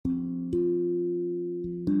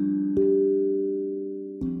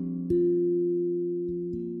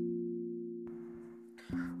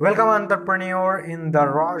Welcome, entrepreneur, in the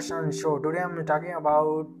Roshan Show. Today I'm talking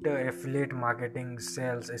about affiliate marketing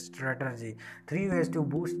sales strategy. 3 ways to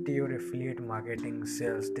boost your affiliate marketing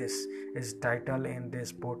sales. This is title in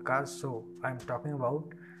this podcast. So I'm talking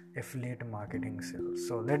about affiliate marketing sales.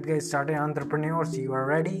 So let's get started, entrepreneurs. You are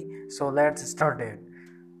ready? So let's start it.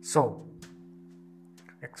 So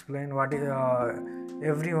explain what is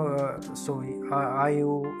every so are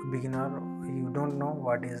you beginner, you don't know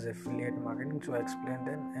what is affiliate marketing, so explain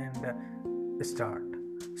them and start.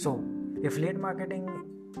 So affiliate marketing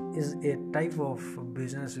is a type of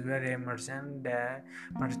business where a merchant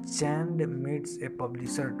meets a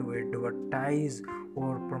publisher to advertise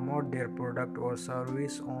or promote their product or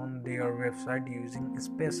service on their website using a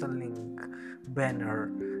special link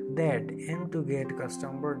banner that aim to get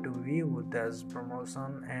customer to view this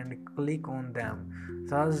promotion and click on them,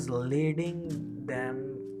 thus leading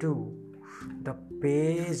them to the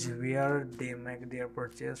page where they make their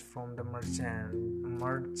purchase from the merchant.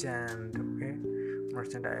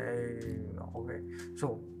 Okay,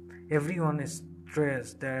 so everyone is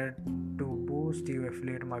stressed that to boost your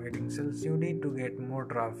affiliate marketing sales you need to get more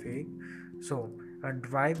traffic. So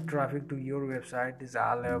drive traffic to your website is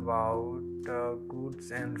all about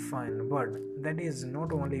goods and fun, but that is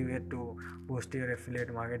not only way to boost your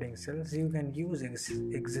affiliate marketing sales. You can use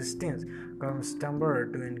existing customer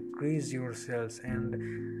to increase your sales,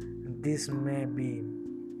 and this may be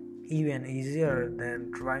even easier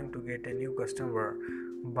than trying to get a new customer.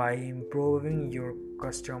 By improving your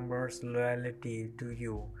customers' loyalty to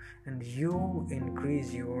you, and you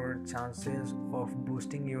increase your chances of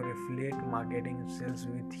boosting your affiliate marketing sales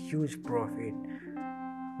with huge profit.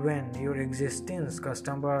 When your existing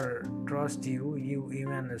customer trust you, you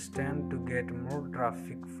even stand to get more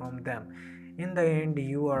traffic from them. In the end,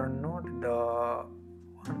 you are not the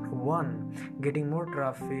one getting more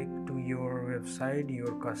traffic to your website.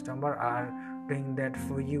 Your customer are doing that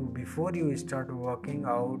for you. Before you start working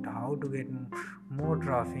out how to get more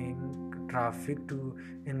traffic to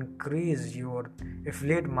increase your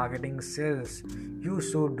affiliate marketing sales, you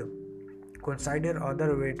should consider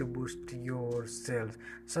other way to boost your sales,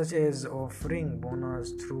 such as offering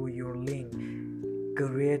bonus through your link,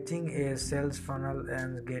 creating a sales funnel,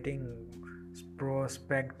 and getting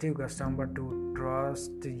prospective customer to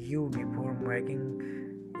trust you before making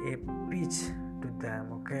a pitch to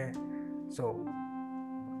them. Okay, so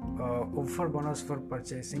offer bonus for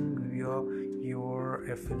purchasing via your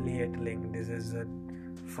affiliate link. This is the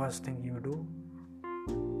first thing you do.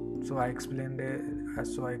 So I explained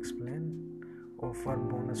offer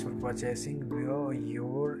bonus for purchasing via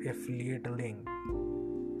your affiliate link.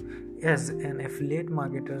 As an affiliate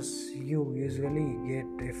marketer, you usually get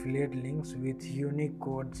affiliate links with unique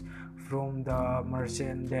codes from the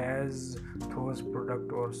merchandise, those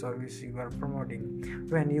product or service you are promoting.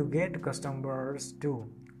 When you get customers to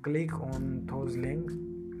click on those links,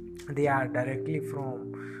 they are directly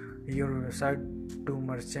from your website to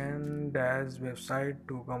merchandise website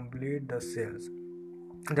to complete the sales.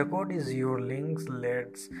 The code is your links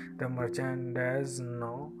lets the merchandise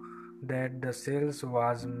know that the sales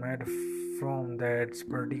was made from that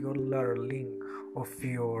particular link of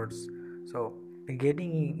yours, so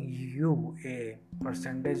getting you a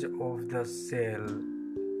percentage of the sale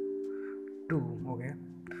to okay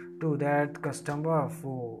to that customer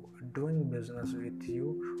for doing business with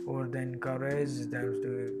you, or then encourage them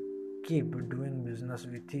to keep doing business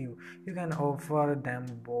with you. You can offer them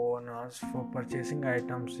bonus for purchasing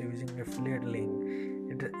items using affiliate link.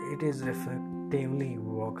 It is effectively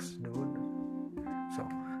works, dude. So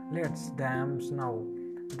let's them know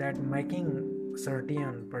that making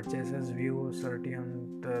certain purchases view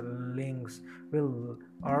certain links will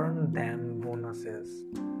earn them bonuses.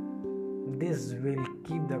 This will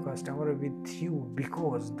keep the customer with you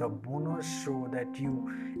because the bonus show that you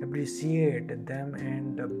appreciate them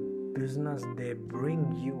and the business they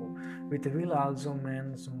bring you with will also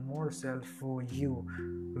means more sales for you,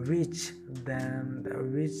 which then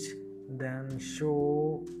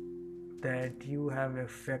show that you have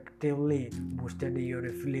effectively boosted your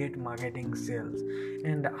affiliate marketing sales,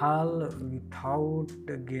 and all without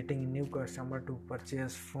getting new customer to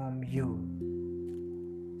purchase from you.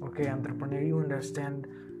 Okay, entrepreneur, you understand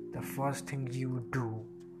the first thing you do.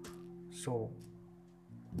 So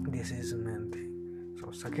this is main thing.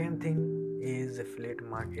 So second thing is affiliate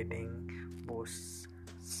marketing boosts.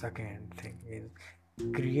 Second thing is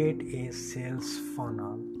create a sales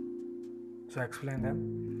funnel. So explain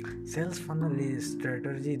them. Sales funnel is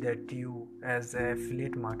strategy that you as an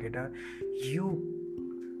affiliate marketer you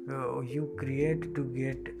create to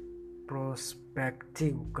get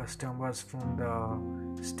prospective customers from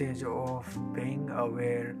the stage of being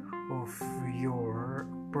aware of your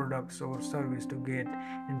products or service to get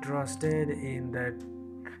interested in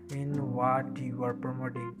what you are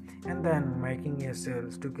promoting, and then making a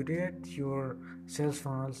sales. To create your sales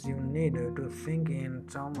funnels, you need to think in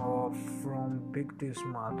terms of from big to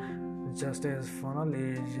small, just as funnel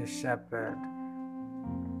is shaped.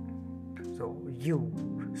 So you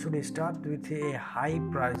should start with a high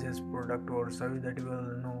prices product or service that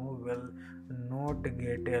will not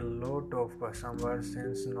get a lot of customers.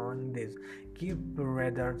 Since knowing this, keep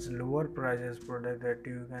rather lower prices product that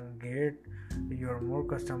you can get your more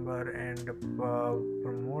customer and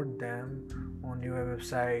promote them on your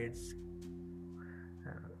websites.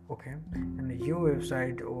 Okay, and your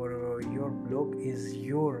website or your blog is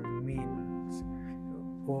your means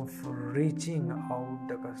of reaching out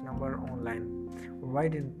the customer online.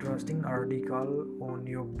 Write interesting article on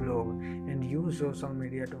your blog and use social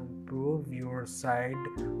media to improve your site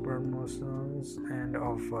promotions and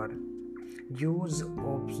offer. Use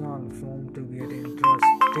optional form to get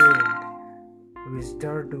interested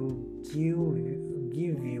visitor to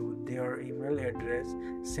give you their email address.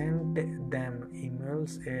 Send them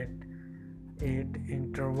emails at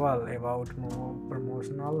interval about more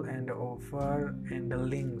promotional and offer and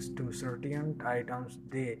links to certain items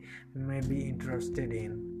they may be interested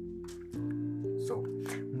in. So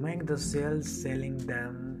make the sales selling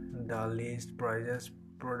them the least prices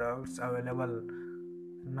products available.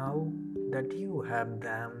 Now that you have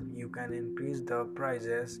them, you can increase the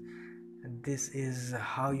prices. This is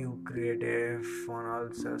how you create a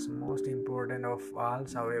funnel. Most important of all,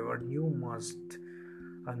 however, you must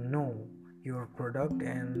know your product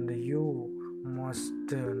and you must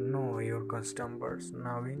know your customers.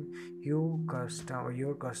 Knowing your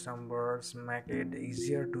customers make it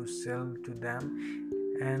easier to sell to them,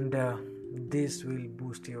 and this will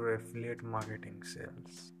boost your affiliate marketing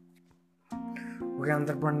sales. Okay,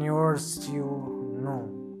 entrepreneurs, you know,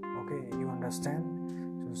 okay, you understand.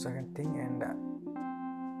 So second thing, and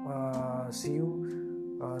see you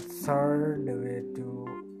third way to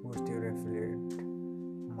boost your affiliate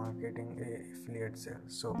marketing affiliate sales.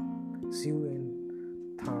 So see you in